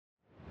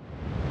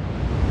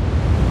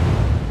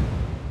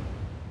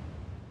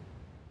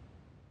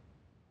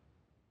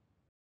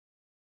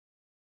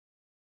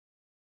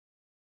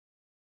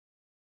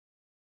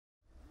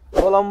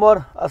Avvalambor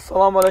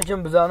assalomu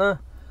alaykum bizani.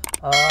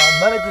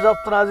 Meni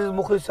kuzatgan aziz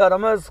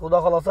muxlislarimiz, xudo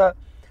xolasa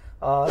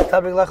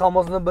Tabrik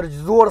raqamimizni bir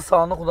zo'r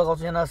sonni xudo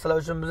xolasa yana sizlar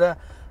uchun biza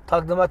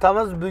taqdim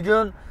etamiz.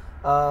 Bugun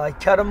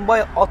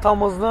Karimboy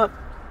otamizni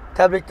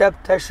tabriklab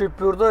tashrif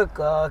buyurdik.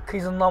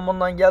 Qizning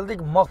nomidan keldik,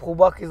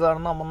 mahbuba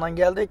qizlarning nomidan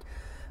keldik.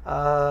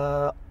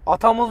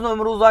 Otamizning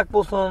umri uzoq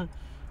bo'lsin.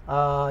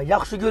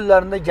 Yaxshi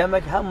kunlarida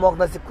jamak ham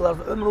nasib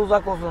qilarsin. Umri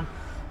uzoq bo'lsin.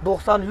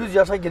 90-100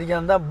 yaşa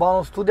girganda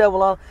banu studiya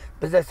bilan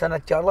bize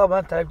sanatkarlar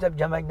bilan tabriklab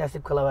jamak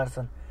nasib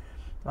qilaversin.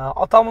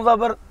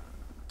 Atamıza bir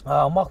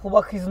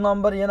mahbuba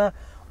qizdan bir yana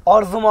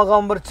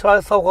arzumagan bir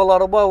chiroyli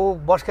sovg'alari bor. U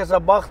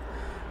boshqacha baxt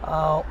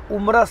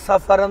umra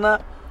safarini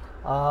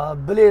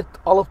bilet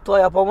olib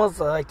yapamiz.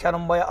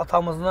 Karimboy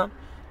atamizni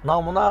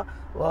nomina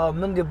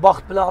bunday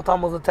baxt bilan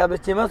atamizni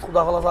tabriklaymiz.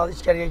 Xudo xolasa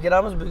ichkariga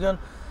kiramiz. Bugun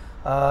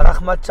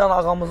Rahmatjon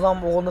og'amizdan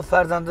o'g'lining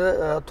farzandi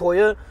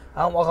to'yi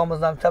ham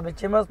og'amizdan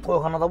tabriklaymiz.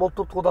 To'yxonada bo'lib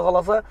turibdi, xudo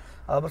xolasa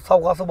bir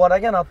sovg'asi bor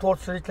ekan,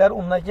 tortchiliklar,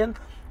 undan keyin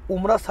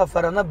umra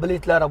safarini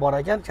biletlari bor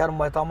ekan.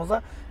 Karimboy otamizni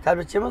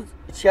tabriklaymiz.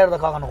 Ichkarida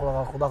qolgan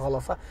xudo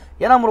xolasa.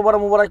 Yana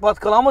muborakbod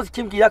qilamiz.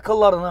 Kimki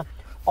yaqinlarini,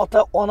 ota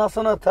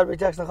onasini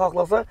tabriklashni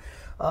xohlasa,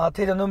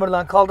 telefon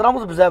nomerlarini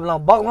qoldiramiz. Bizlar bilan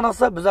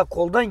bog'lanasa, bizlar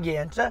qo'ldan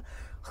kelgancha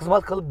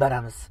xizmat qilib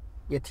beramiz.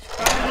 Yetik.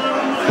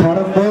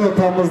 Karimboy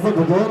otamizni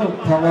bugun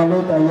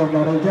tavallud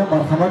ayyomlariga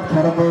marhamat.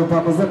 Karimboy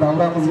otamizni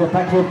davramizga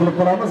taklif qilib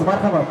qo'yamiz.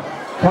 Marhamat.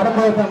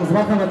 Karimboy otamiz,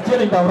 marhamat,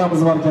 keling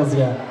davramiz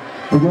markaziga.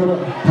 Bugun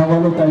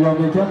tavallud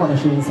ayyomiga mana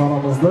shu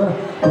insonimizni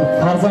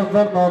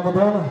farzandlar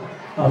nomidan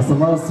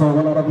arzimas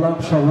sovg'alari bilan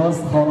Pishavoz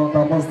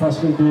xonandamiz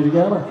tashrif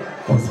buyurgan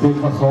O'zbek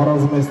va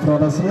Xorazm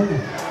estradasining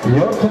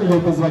yorqin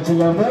yulduz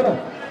vakillaridan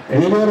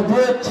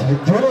Elyorbek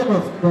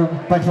Jo'ramovni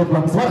taklif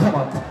qilamiz.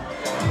 Marhamat.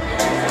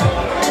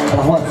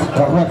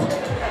 Rahmat.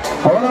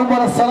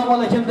 Avvalambor assalomu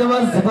alaykum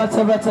deymiz.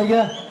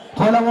 Barchaga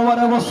to'ylar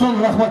muborak bo'lsin.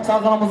 Rahmat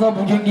chaqiramiz.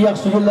 Bugungi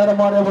yaxshi kunlari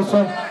muborak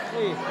bo'lsin.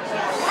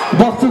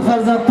 Baxtli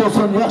farzand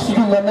bo'lsin. Yaxshi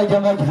kunlarga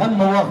jamak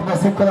hamma vaqt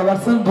nasib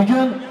qilaversin.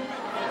 Bugun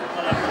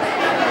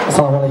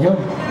assalomu alaykum.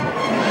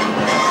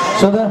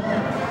 Shunda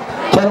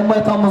Karimboy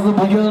otamizni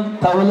bugun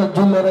tavallud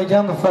kunlari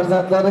ekan,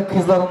 farzandlari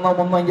qizlarining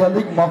nomidan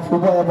keldik.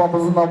 Mahbuba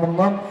opamizning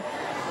nomidan.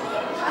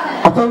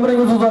 Ota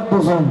umringiz uzoq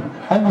bo'lsin.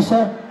 Hamisha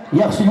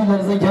yaxshi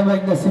kunlaringizga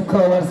jamak nasib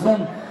qilaversin.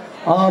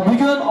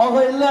 Bugun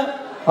og'aylar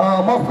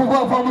Mahbuba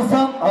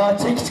opamizdan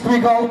chekichik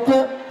bek olibdi.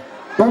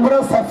 Umra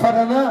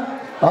safarini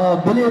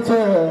bileti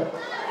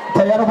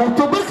tayyor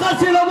bo'ldi. Bir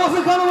qarshilar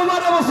bo'lsin, qanday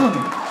muborak bo'lsin.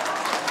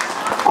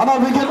 Ana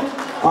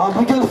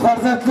bugun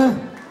farzandli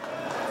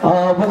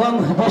bugun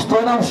bosh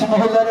to'ynam shu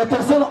kunlar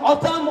o'tirsin.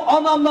 Otam,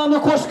 onamlarni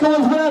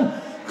qo'shqimiz bilan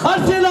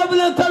qarshilar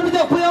bilan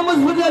tabriklab qo'yamiz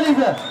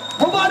birgalikda.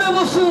 Muborak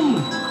bo'lsin.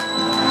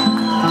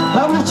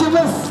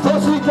 Tabrikimiz,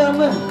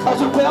 to'sliklarni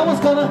ochib qo'yamiz,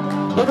 qani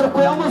yedirib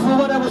qo'yamiz,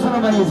 muborak bo'lsin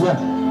hamangizga.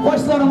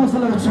 Qo'shlarimiz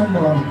sizlar uchun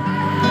bo'ladi.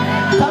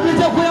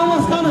 Tabriklab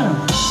qo'yamiz, qani.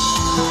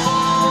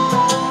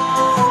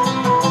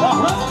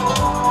 Rahmat.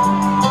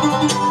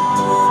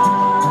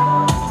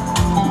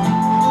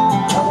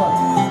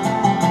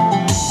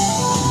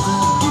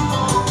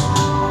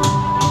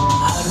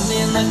 Har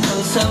nima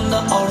qilsam-da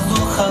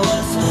orzu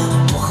havas,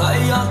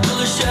 muhayyat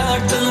qilish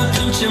shartini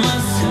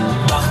tinchimas.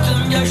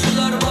 Baxtimga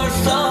shular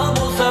borsa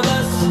bo'lsa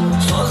bas.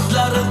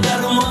 Sozlari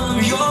darmonim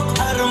yo'q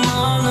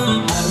armonim.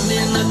 Har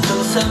nima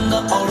qilsam-da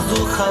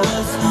orzu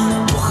havas,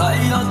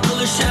 muhayyat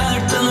qilish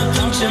shartini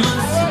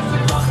tinchimas.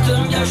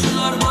 Baxtimga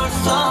shular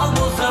borsa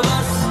bo'lsa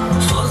bas.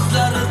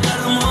 Sozlari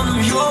darmonim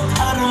yo'q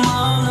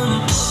armonim.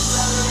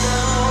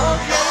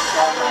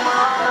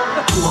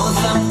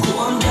 Quvonsam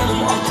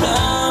quvonganim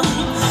otam,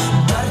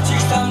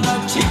 darchikdan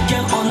dard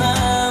chekkan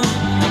onam.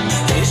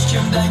 Hech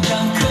kimdan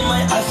kam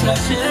qilmay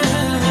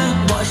asrashib,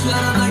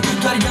 boshlarida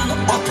ko'targan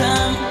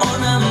otam,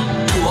 onam.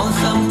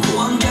 Quvonsam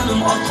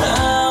quvonganim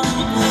otam,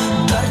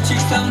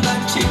 darchikdan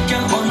dard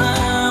chekkan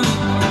onam.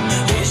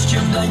 Hech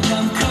kimdan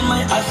kam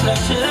qilmay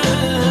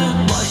asrashib,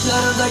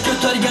 boshlarida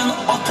ko'targan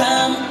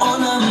otam,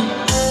 onam.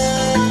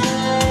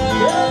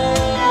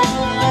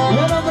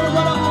 Yana bir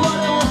muborak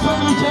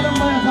bo'lsin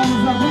Karimboy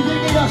otamizga.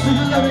 Bugungi yaxshi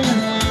kunlaringiz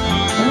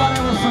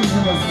muborak bo'lsin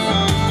deymiz.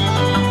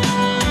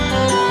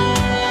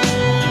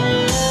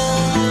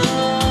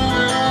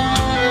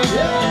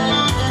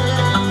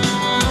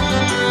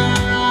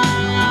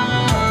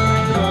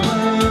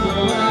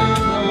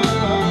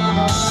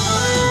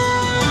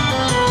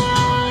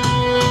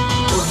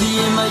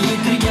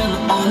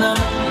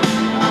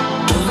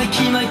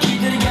 Kiyma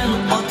kiydirgan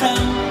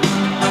otam,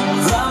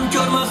 g'am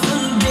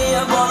ko'rmasin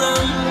deya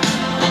bolam.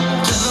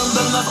 Jahon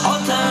bilmas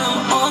otam,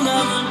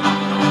 onam.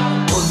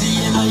 O'zi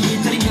yema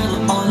yedirgan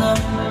onam,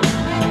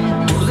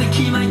 o'zi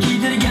kiyma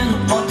kiydirgan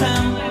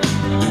otam,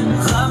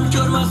 g'am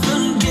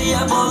ko'rmasin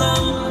deya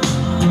bolam.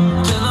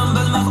 Jahon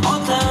bilmas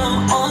otam,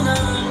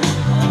 onam.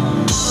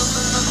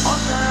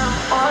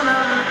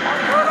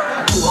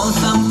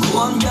 Quvonsam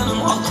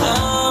quvonganim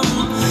otam,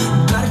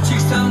 dard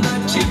cheksam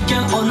dard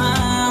chekkan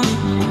onam.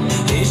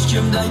 Hech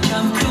kimdan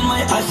kam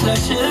qilmay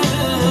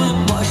asrashib,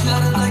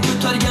 boshlarida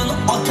ko'targan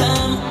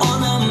otam,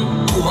 onam.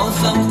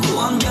 Quvonsam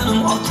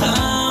quvonganim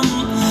otam,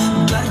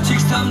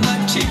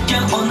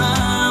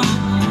 onam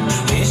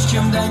hech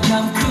kimdan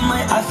kam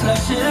qilmay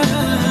asrashib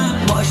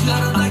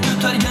boshlarida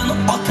ko'targan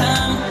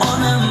otam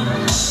onam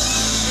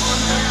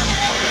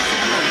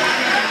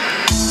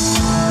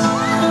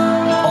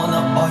ona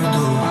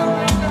oydur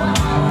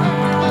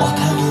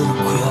otadur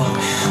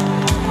quyosh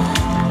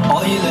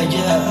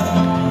oilaga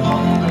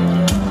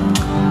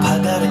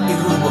padar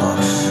iru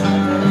bosh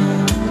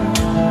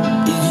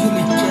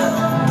izgulikka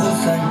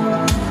bo'lsang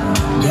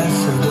gar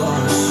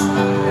sirdosh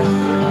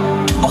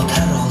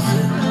ota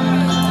rozi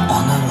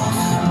ona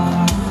rozi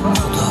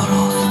xudo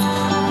rozi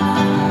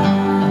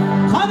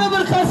Qani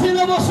bir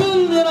qasida bo'lsin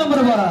yana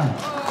bir bora.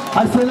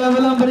 Asiylar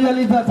bilan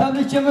birgalikda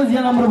tabrikimiz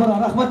yana bir bora.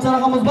 Rahmat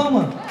charog'imiz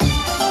bormi?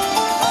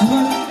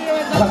 Sizlar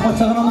rahmat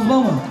charog'imiz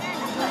bormi?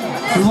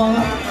 Sizlar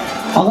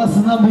Allah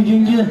sizdan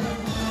bugungi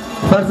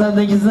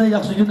farzandingizni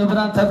yaxshi kuni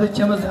bilan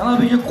tabriklaymiz. Ana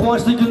bugun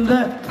quvonchli kunda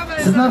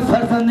sizlar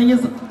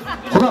farzandingiz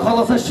Xudo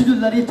xolasa shu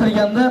kunlar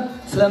yetirganda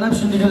sizlar ham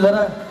shunday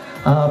kunlara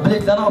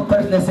bileklarni olib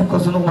berib nasib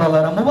qilsin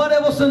umralari.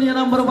 Muborak bo'lsin.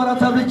 Yana bir bora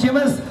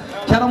tabriklaymiz.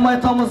 Karimboy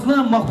tomizni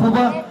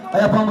Mahbuba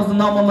ayapamizning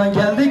nomidan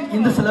keldik.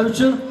 Endi sizlar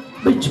uchun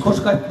bir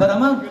qo'shiq aytib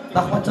beraman.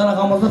 Rahmatjon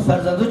og'amizning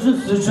farzandi uchun,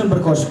 siz uchun bir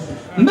qo'shiq.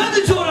 Meni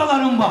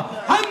jo'ralarim bor.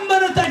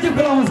 Hammani taklif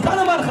qilamiz.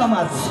 Qani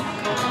marhamat.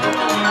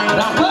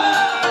 Rahmat.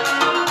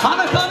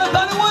 Qani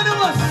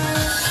o'ynaymiz.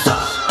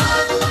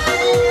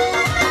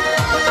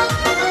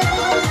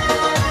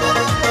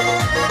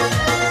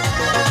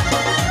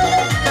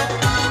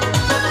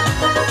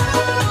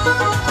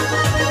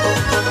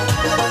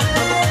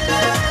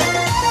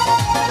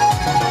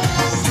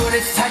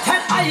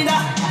 Sakar ayna,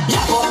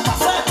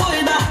 yapolmasa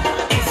to'yna,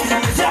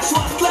 esimiz yosh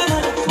vaqtlarni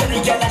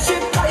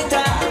birgalashib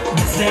qayta.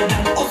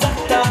 Bizlardan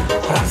uzoqda,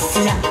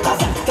 Rossiya,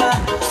 Qozog'da,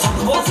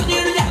 sog' bo'lsin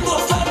yurgan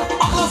do'stlar,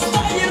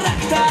 og'izda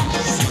yirakda.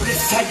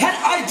 Sakar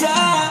ayna,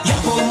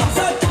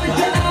 yapolmasa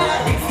to'yna,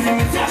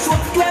 esimiz yosh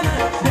vaqtlarni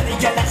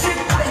birgalashib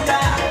qayta.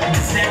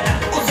 Bizlardan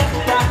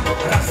uzoqda,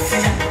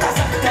 Rossiya,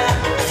 Qozog'da,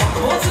 sog'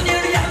 bo'lsin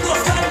yurgan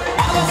do'stlar,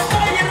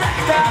 og'izda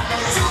yirakda.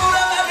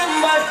 Jo'ralarim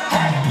bor,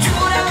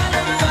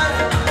 jo'ralarim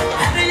bor.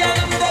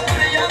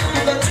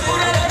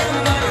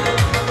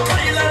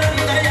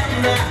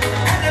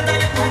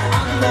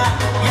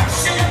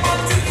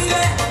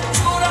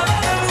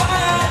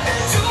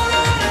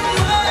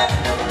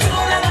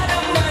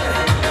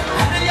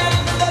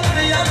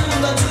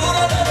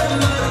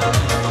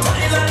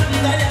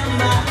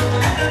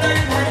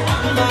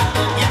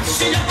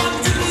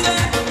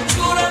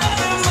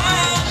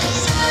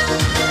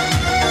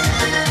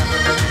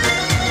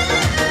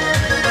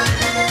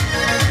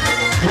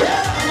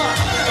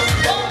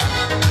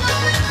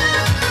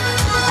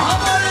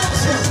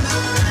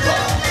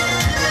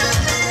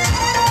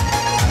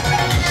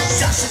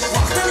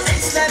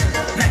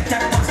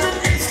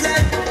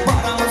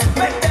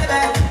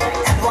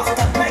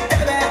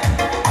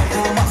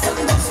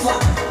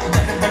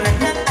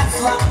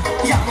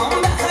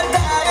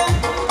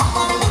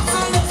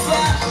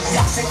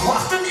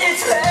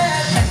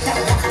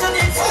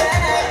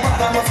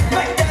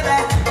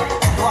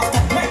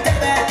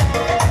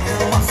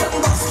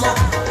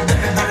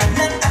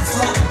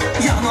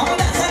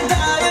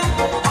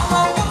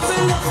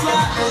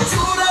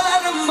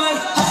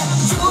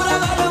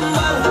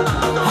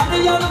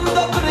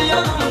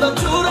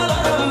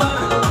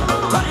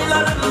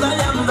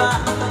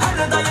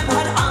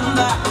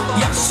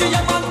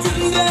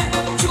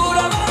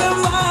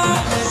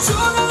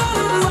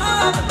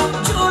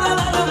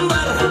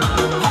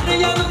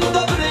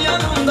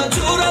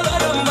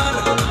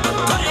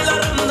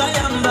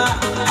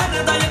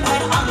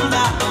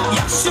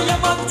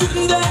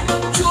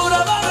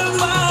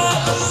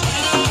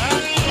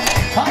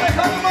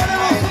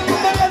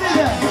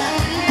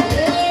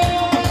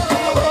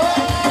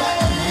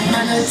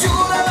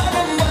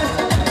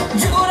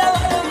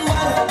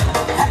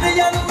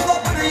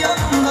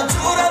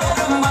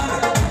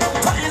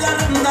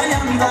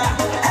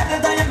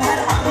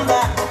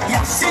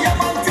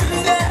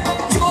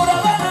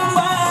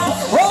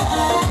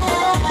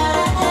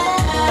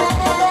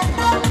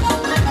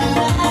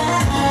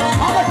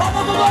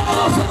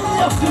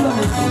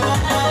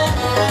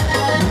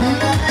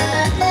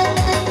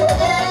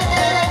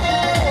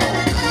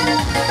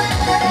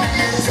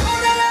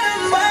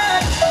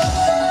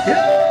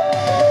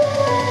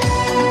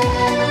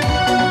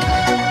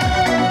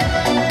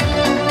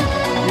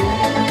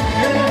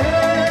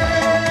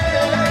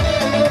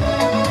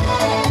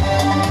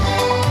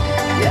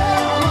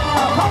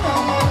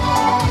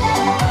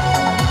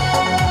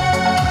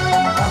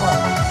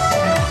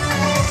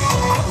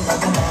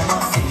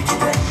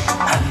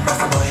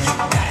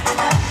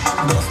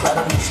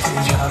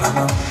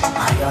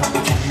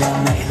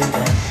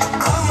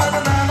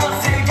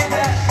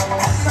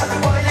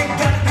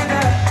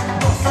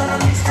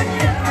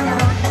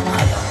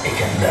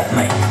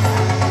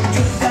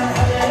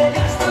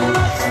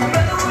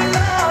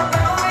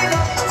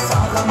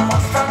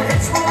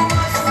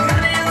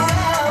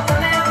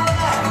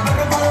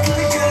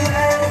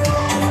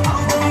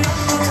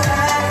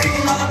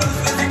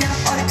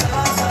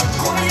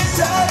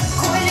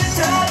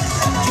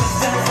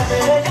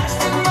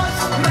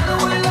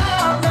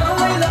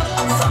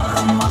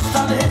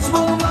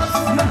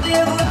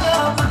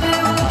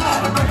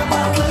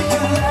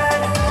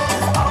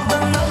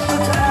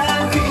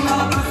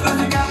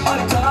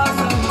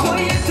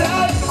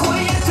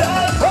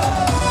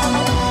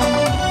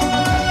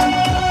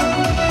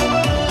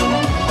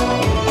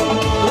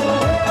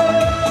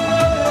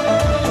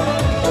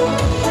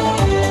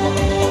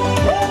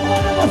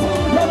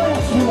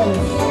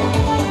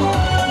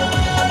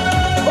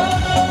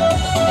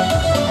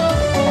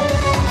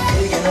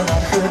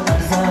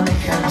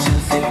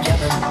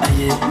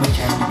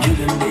 ayıtmaken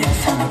gülüm diye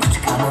sana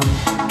kutkanım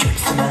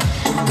köksüne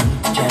vurdum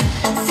diken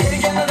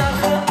sevginin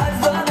arxı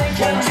arzan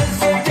eken kız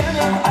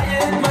sevginim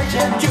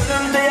ayıtmaken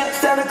gülüm diye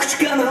sana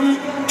kutkanım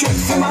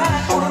köksüme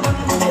vurdum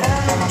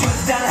diken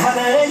gözden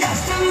hele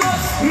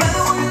yaşlanmaz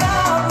beni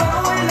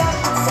oyla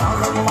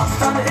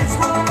sağlanmazsan hiç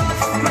bulmaz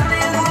beni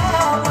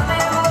yıkla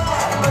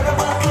böyle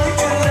baklı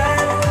günler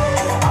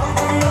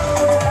aldın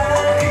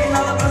yoklar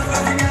inalıp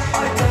özüne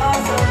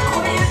aytarsın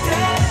konu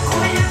yeter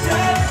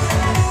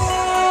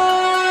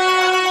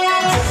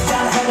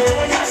gözden hele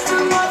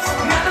yaşlanmaz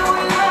beni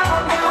oyla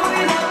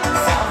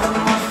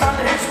sağlanmazsan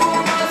hiç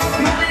bulmaz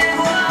beni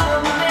yıkla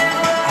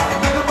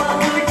böyle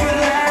baklı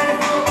günler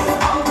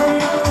aldın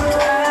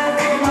yoklar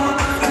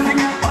inalıp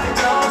özüne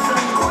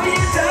aytarsın konu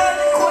yeter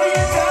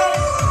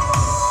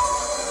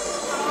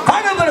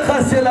Qani bir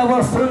xasiyalar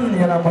bo'lsin,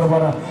 yana bir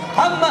bora.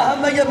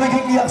 Hammaga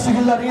bugungi yaxshi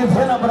kunlaringiz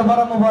yana bir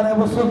bora muborak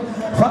bo'lsin.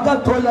 Faqat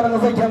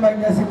to'ylaringizda kelmak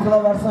nasib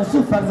qilaversin. Shu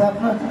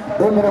farzandni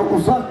umri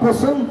uzoq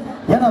bo'lsin.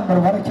 Yana bir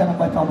bora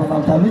Karimboy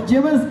tomonidan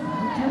tabriklaymiz.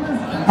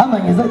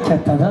 Hammangizga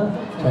kattadan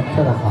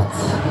katta rahmat.